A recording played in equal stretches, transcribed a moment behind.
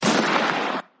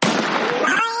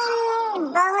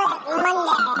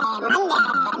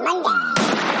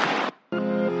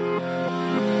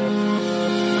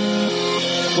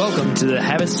Welcome to the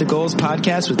Habits to Goals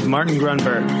podcast with Martin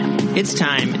Grunberg. It's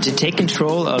time to take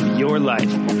control of your life.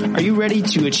 Are you ready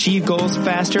to achieve goals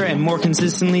faster and more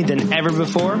consistently than ever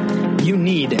before? You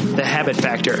need the Habit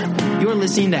Factor. You're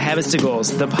listening to Habits to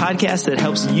Goals, the podcast that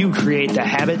helps you create the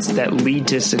habits that lead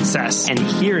to success. And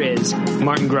here is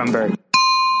Martin Grunberg.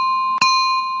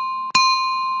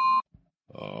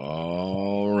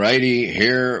 Alrighty,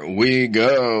 here we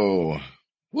go.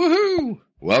 Woohoo!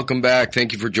 Welcome back.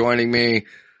 Thank you for joining me.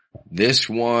 This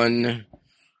mind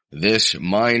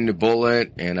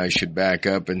bullet, and I should back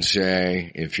up and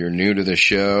say, if you're new to the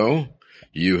show,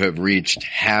 you have reached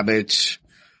Habits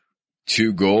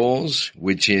to Goals,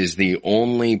 which is the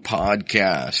only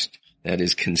podcast that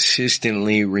is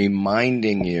consistently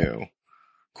reminding you,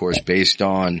 of course, based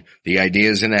on the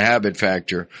ideas in the Habit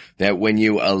Factor, that when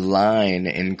you align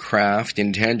and craft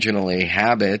intentionally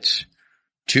habits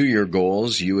to your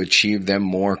goals, you achieve them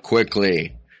more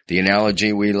quickly. The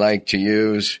analogy we like to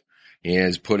use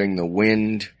is putting the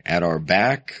wind at our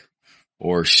back,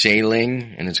 or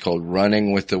sailing, and it's called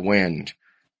running with the wind.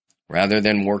 Rather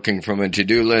than working from a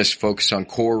to-do list, focus on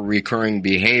core recurring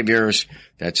behaviors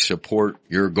that support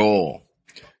your goal.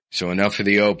 So enough of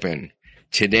the open.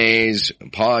 Today's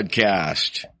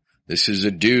podcast, this is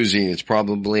a doozy. It's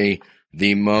probably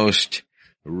the most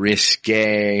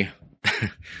risque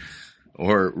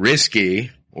or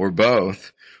risky, or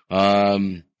both.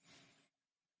 And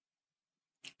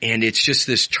it's just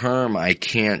this term I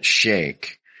can't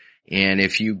shake. And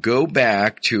if you go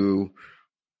back to,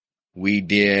 we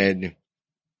did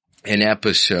an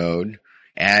episode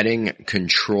adding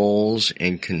controls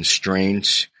and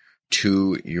constraints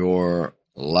to your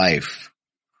life.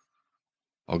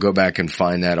 I'll go back and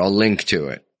find that. I'll link to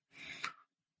it.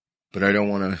 But I don't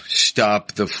want to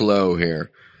stop the flow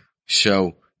here.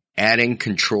 So adding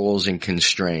controls and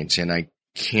constraints, and I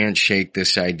can't shake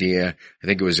this idea. I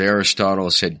think it was Aristotle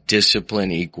said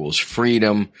discipline equals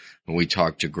freedom, and we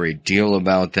talked a great deal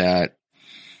about that.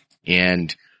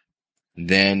 And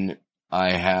then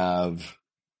I have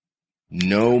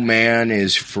no man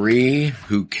is free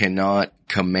who cannot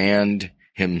command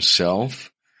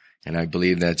himself, and I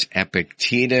believe that's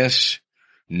Epictetus.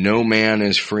 No man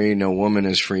is free, no woman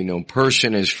is free, no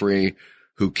person is free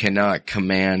who cannot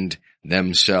command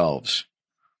themselves.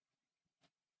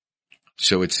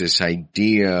 So it's this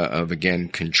idea of, again,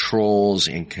 controls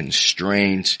and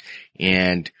constraints.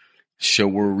 And so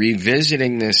we're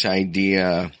revisiting this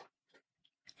idea,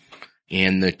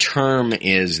 and the term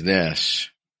is this.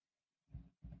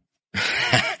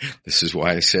 This is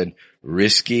why I said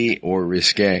risky or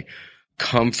risque.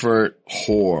 Comfort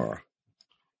whore.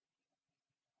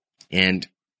 And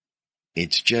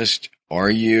it's just,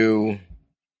 have you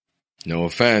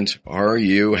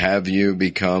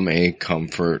become a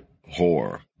comfort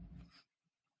whore?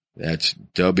 That's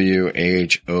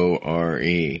W-H-O-R-E.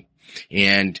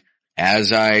 And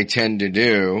as I tend to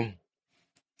do,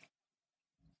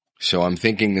 so I'm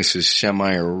thinking this is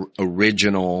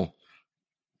semi-original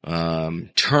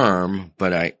term,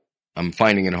 but I'm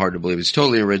finding it hard to believe it's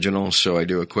totally original, so I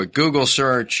do a quick Google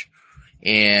search,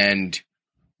 and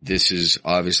this is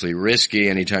obviously risky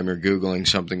anytime you're Googling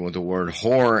something with the word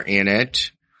whore in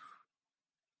it.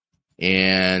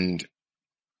 And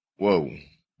whoa,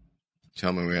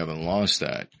 tell me we haven't lost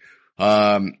that.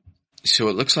 So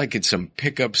it looks like it's some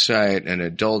pickup site, an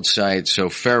adult site. So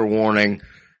fair warning,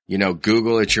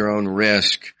 Google at your own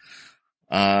risk.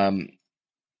 But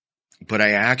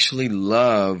I actually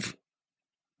love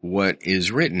what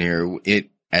is written here.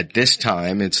 At this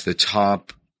time, it's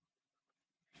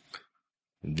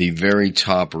the very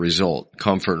top result,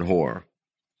 comfort whore.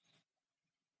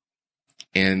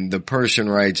 And the person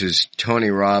writes, as Tony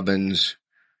Robbins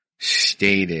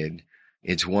stated,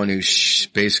 it's one who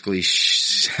basically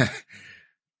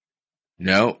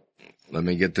no, let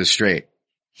me get this straight.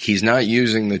 He's not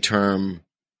using the term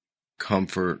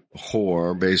comfort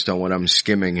whore based on what I'm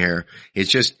skimming here.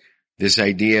 It's just this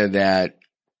idea that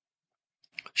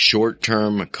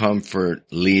short-term comfort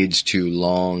leads to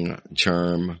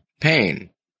long-term pain.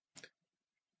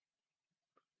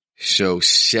 So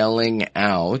selling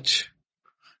out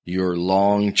your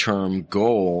long-term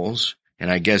goals,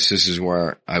 and I guess this is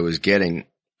where I was getting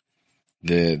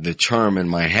the term in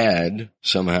my head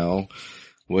somehow,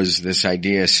 was this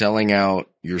idea of selling out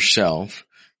yourself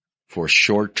for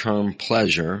short-term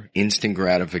pleasure, instant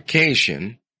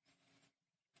gratification,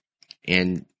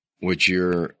 and what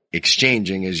you're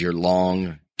exchanging is your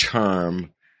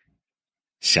long-term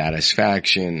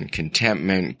satisfaction,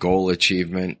 contentment, goal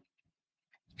achievement.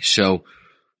 So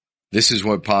this is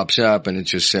what pops up, and it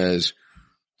just says,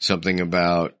 something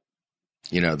about,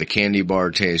 the candy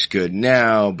bar tastes good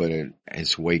now, but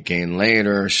it's weight gain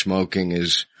later. Smoking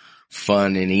is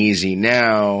fun and easy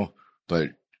now, but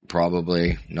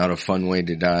probably not a fun way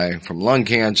to die from lung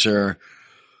cancer.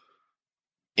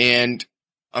 And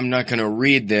I'm not going to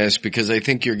read this because I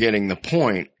think you're getting the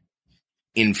point.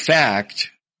 In fact,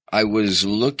 I was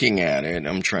looking at it.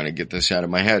 I'm trying to get this out of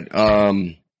my head.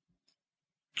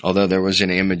 Although there was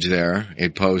an image there, a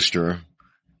poster.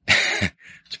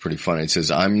 It's pretty funny. It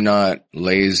says, "I'm not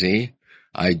lazy.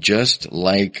 I just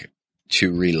like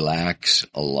to relax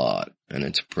a lot." And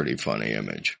it's a pretty funny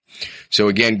image. So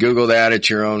again, Google that at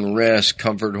your own risk,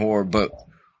 comfort whore. But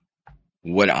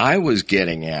what I was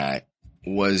getting at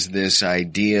was this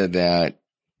idea that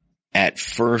at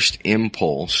first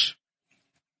impulse,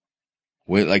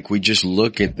 we just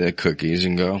look at the cookies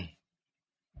and go,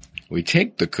 we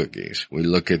take the cookies. We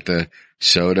look at the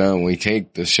soda and we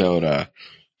take the soda.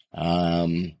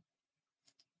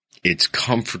 It's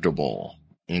comfortable.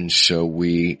 And so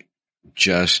we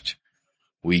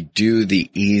do the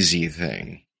easy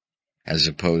thing as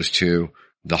opposed to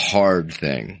the hard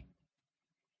thing.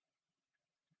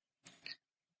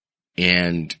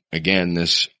 And again,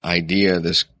 this idea,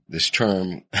 this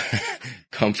term,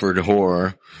 comfort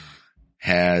whore,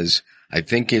 I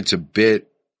think it's a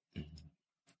bit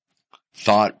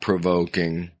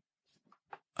thought-provoking.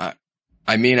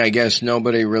 I guess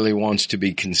nobody really wants to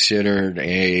be considered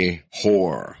a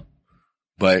whore.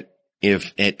 But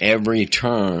if at every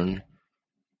turn,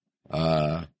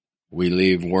 we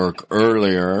leave work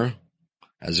earlier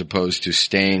as opposed to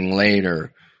staying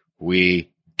later, we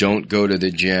don't go to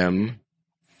the gym,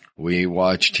 we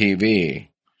watch TV,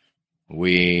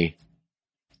 we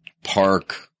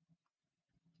park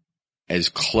as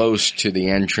close to the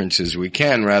entrance as we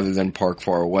can rather than park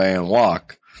far away and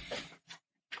walk.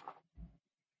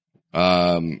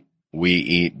 We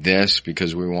eat this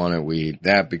because we want it, we eat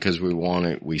that because we want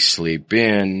it, we sleep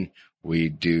in, we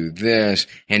do this.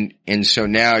 And so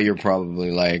now you're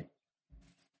probably like,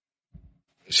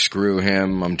 screw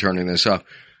him, I'm turning this off.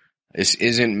 This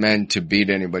isn't meant to beat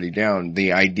anybody down.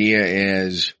 The idea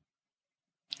is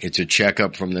it's a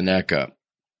checkup from the neck up.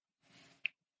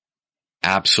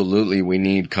 Absolutely, we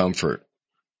need comfort.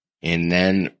 And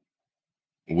then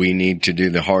we need to do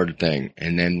the hard thing.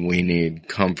 And then we need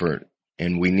comfort.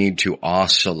 And we need to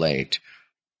oscillate.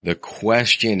 The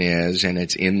question is, and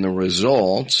it's in the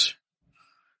results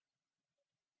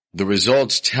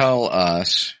tell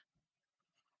us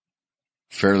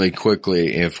fairly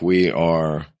quickly if we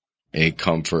are a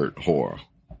comfort whore.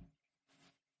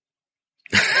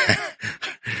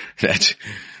 That's,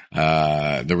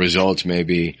 the results may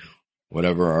be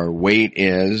whatever our weight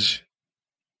is,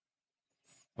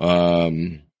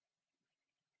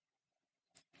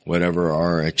 whatever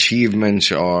our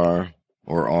achievements are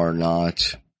or are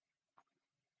not.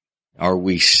 Are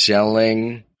we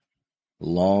selling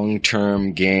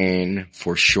long-term gain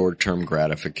for short-term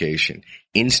gratification?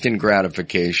 Instant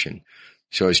gratification.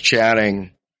 So I was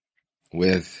chatting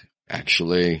with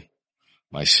actually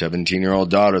my 17-year-old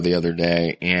daughter the other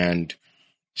day, and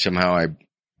somehow I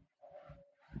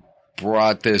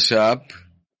brought this up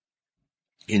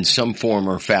in some form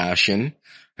or fashion.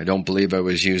 I don't believe I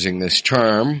was using this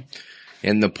term.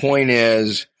 And the point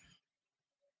is,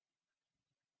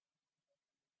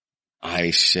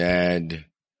 I said,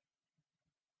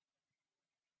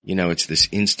 it's this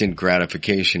instant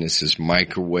gratification. It's this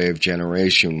microwave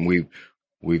generation.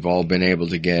 We've all been able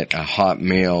to get a hot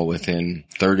meal within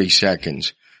 30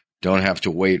 seconds. Don't have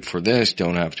to wait for this.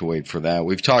 Don't have to wait for that.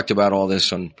 We've talked about all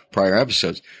this on prior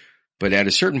episodes. But at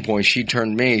a certain point, she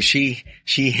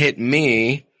hit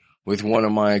me with one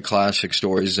of my classic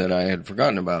stories that I had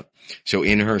forgotten about. So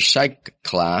in her psych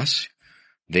class,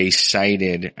 they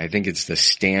cited, I think it's the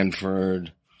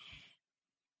Stanford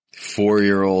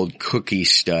 4-year-old cookie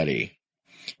study.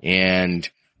 And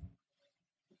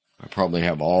I probably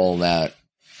have all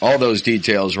those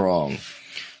details wrong.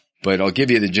 But I'll give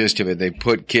you the gist of it. They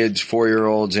put kids,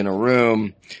 4-year-olds in a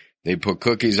room. They put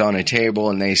cookies on a table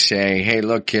and they say, hey,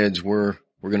 look, kids, we're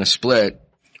going to split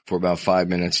for about 5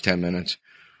 minutes, 10 minutes.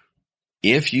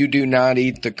 If you do not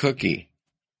eat the cookie,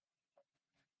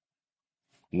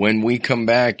 when we come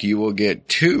back, you will get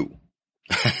 2.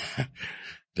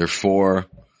 Therefore,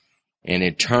 and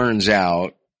it turns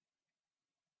out,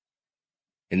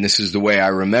 and this is the way I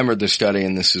remembered the study,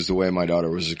 and this is the way my daughter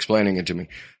was explaining it to me.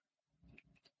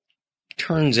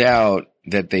 Turns out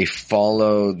that they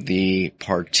follow the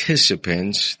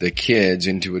participants, the kids,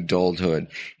 into adulthood,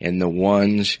 and the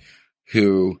ones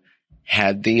who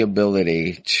had the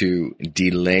ability to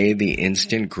delay the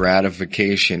instant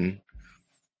gratification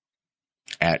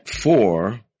at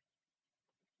 4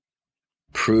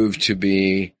 prove to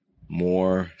be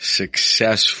more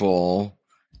successful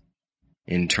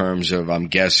in terms of, I'm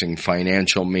guessing,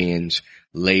 financial means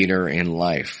later in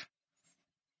life.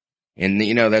 And,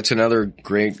 that's another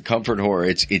great comfort horror.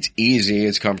 It's easy,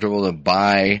 it's comfortable to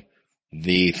buy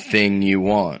the thing you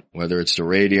want, whether it's the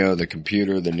radio, the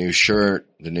computer, the new shirt,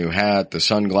 the new hat, the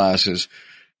sunglasses.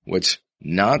 What's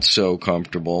not so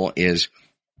comfortable is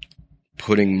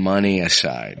putting money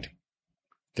aside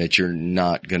that you're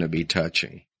not going to be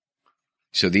touching.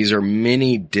 So these are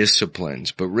mini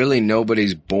disciplines, but really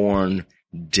nobody's born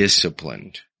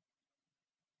disciplined.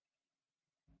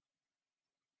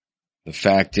 The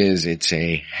fact is, it's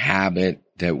a habit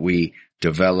that we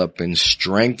develop and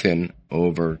strengthen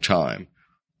over time.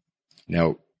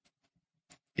 Now,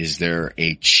 is there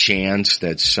a chance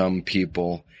that some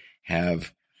people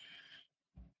have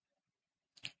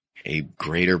a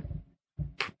greater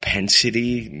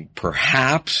propensity,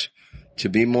 perhaps, to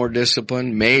be more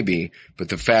disciplined? Maybe, but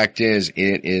the fact is,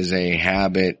 it is a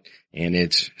habit and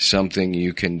it's something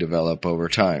you can develop over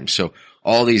time. So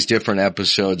all these different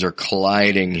episodes are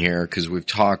colliding here because we've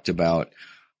talked about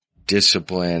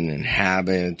discipline and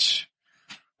habits.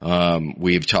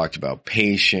 We've talked about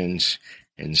patience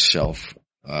and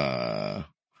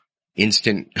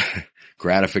instant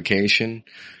gratification.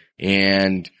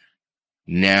 And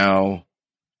now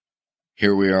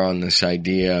here we are on this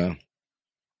idea,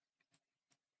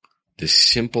 the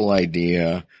simple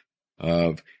idea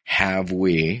of have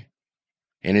we,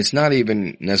 and it's not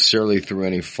even necessarily through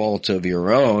any fault of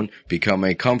your own, become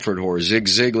a comfort whore. Zig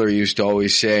Ziglar used to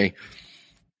always say,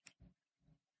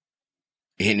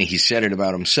 and he said it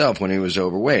about himself when he was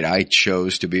overweight, I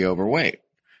chose to be overweight.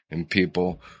 And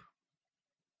people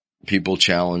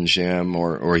challenged him,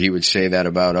 or he would say that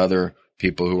about other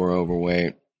people who were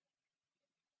overweight.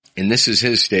 And this is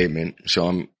his statement, so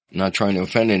I'm not trying to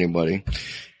offend anybody.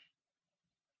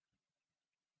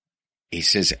 He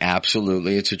says,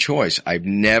 absolutely, it's a choice. I've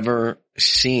never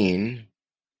seen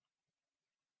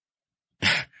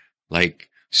like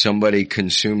somebody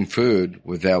consume food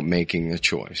without making a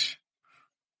choice.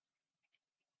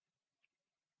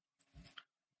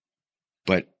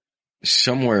 But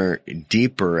somewhere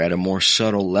deeper at a more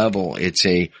subtle level, it's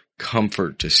a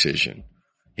comfort decision.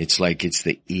 It's like it's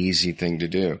the easy thing to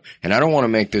do. And I don't want to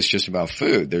make this just about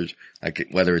food. There's like,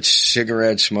 whether it's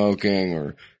cigarette smoking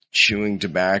or chewing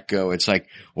tobacco, it's like,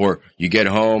 or you get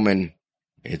home and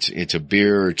it's a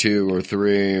beer or two or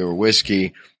three or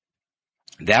whiskey.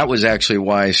 That was actually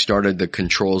why I started the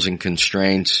controls and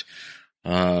constraints.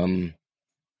 Well,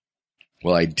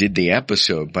 I did the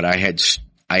episode, but I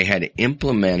had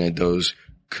implemented those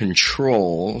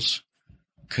controls,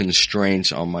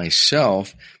 constraints on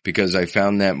myself because I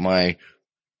found that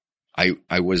I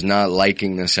was not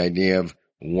liking this idea of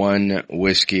one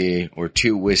whiskey or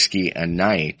two whiskey a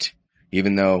night,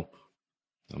 even though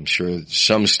I'm sure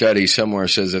some study somewhere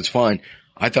says that's fine.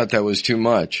 I thought that was too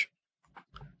much.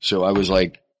 So I was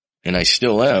like, and I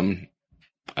still am,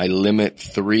 I limit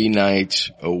 3 nights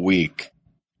a week.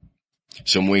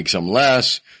 Some weeks I'm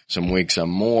less, some weeks I'm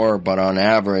more, but on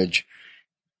average,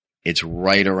 it's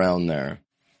right around there.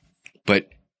 But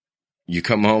you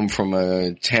come home from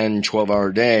a 10,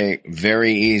 12-hour day,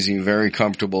 very easy, very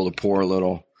comfortable to pour a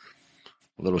little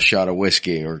shot of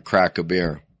whiskey or crack a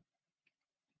beer.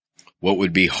 What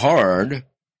would be hard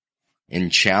and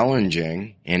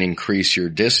challenging and increase your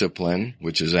discipline,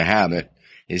 which is a habit,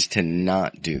 is to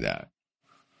not do that.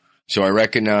 So I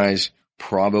recognize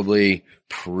probably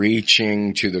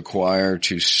preaching to the choir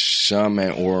to some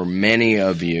or many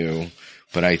of you,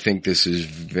 but I think this is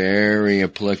very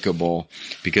applicable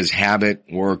because habit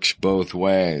works both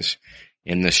ways.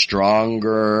 And the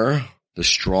stronger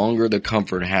the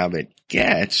comfort habit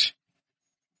gets,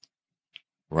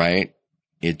 right?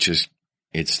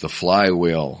 It's the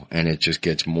flywheel and it just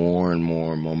gets more and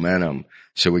more momentum.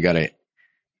 So we got to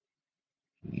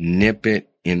nip it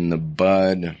in the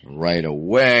bud right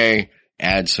away,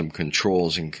 add some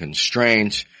controls and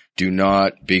constraints. Do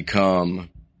not become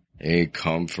a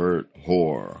comfort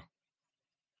whore.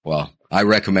 Well, I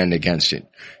recommend against it.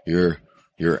 You're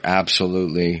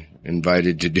absolutely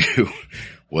invited to do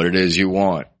what it is you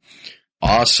want.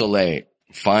 Oscillate,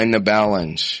 find the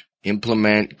balance,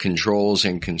 implement controls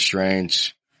and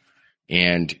constraints,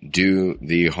 and do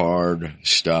the hard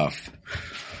stuff.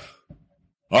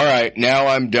 All right, now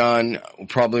I'm done.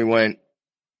 Probably went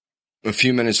a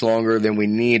few minutes longer than we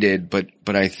needed, but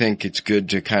I think it's good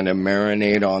to kind of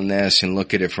marinate on this and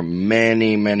look at it from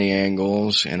many, many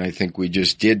angles, and I think we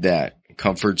just did that.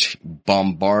 Comfort's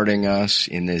bombarding us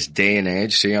in this day and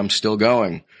age. See, I'm still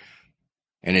going.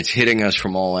 And it's hitting us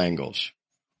from all angles.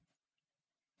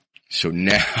 So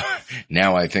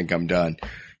now I think I'm done.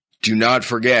 Do not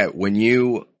forget,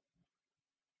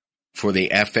 for the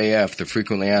FAF, the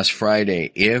Frequently Asked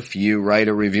Friday, if you write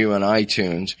a review on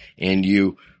iTunes and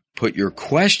you put your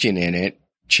question in it,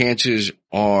 chances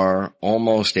are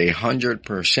almost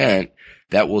 100%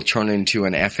 that will turn into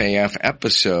an FAF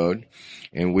episode,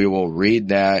 and we will read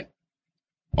that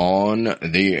on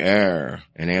the air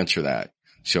and answer that.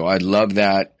 So I'd love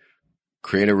that.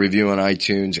 Create a review on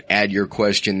iTunes, add your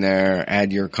question there,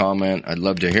 add your comment. I'd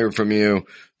love to hear from you.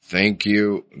 Thank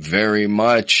you very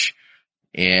much.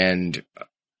 And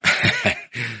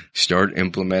start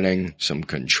implementing some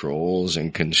controls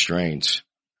and constraints.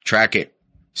 Track it.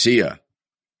 See ya.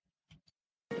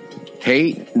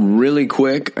 Hey, really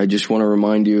quick, I just want to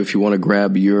remind you, if you want to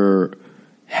grab your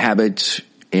habits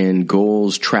and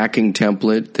goals tracking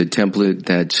template, the template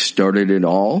that started it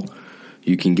all,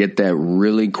 you can get that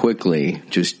really quickly.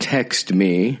 Just text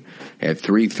me at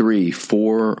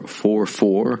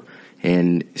 33444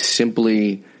 and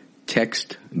simply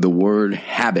text the word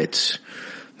habits.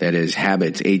 That is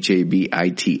habits,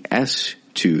 HABITS,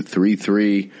 to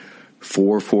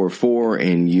 33444,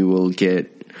 and you will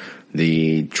get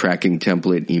the tracking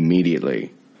template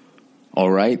immediately. All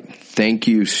right. Thank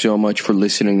you so much for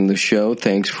listening to the show.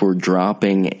 Thanks for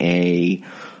dropping a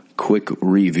quick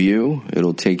review.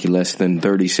 It'll take you less than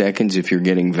 30 seconds if you're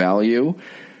getting value.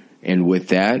 And with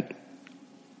that,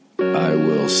 I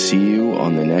will see you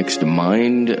on the next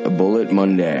Mind Bullet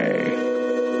Monday.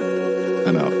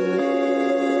 I'm out.